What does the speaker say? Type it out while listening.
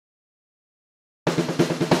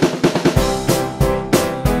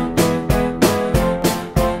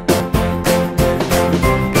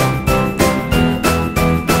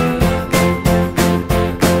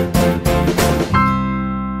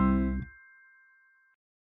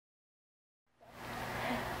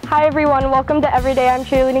Hi everyone, welcome to Everyday I'm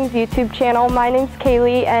Cheerleading's YouTube channel. My name's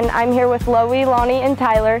Kaili and I'm here with Lani, Lani, and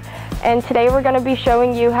Tyler. And today we're going to be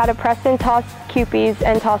showing you how to press and toss cupies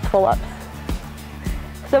and toss pull-ups.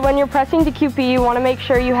 So when you're pressing to cupie, you want to make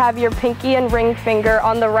sure you have your pinky and ring finger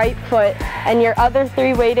on the right foot and your other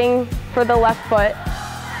three waiting for the left foot.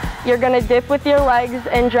 You're going to dip with your legs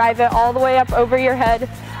and drive it all the way up over your head,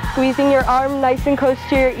 squeezing your arm nice and close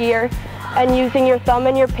to your ear and using your thumb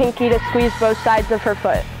and your pinky to squeeze both sides of her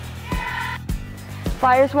foot.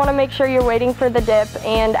 Flyers want to make sure you're waiting for the dip,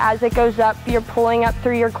 and as it goes up, you're pulling up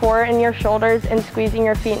through your core and your shoulders and squeezing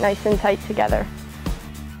your feet nice and tight together.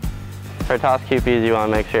 For toss cupies, you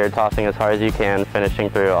want to make sure you're tossing as hard as you can, finishing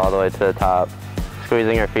through all the way to the top,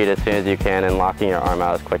 squeezing your feet as soon as you can, and locking your arm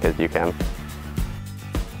out as quick as you can.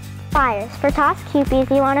 Flyers. For toss cupies,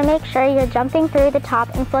 you want to make sure you're jumping through the top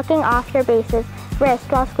and flicking off your base's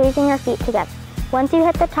wrist while squeezing your feet together. Once you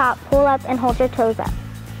hit the top, pull up and hold your toes up.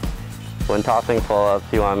 When tossing pull-ups,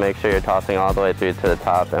 you want to make sure you're tossing all the way through to the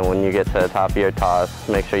top, and when you get to the top of your toss,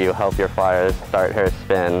 make sure you help your flyer start her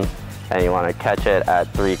spin, and you want to catch it at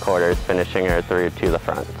 3/4, finishing her through to the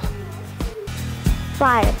front.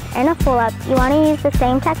 Flyers. In a pull-up, you want to use the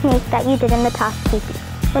same technique that you did in the toss cupie.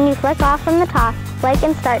 When you flick off from the toss, flick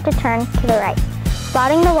and start to turn to the right,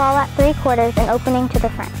 spotting the wall at 3/4 and opening to the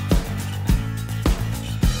front.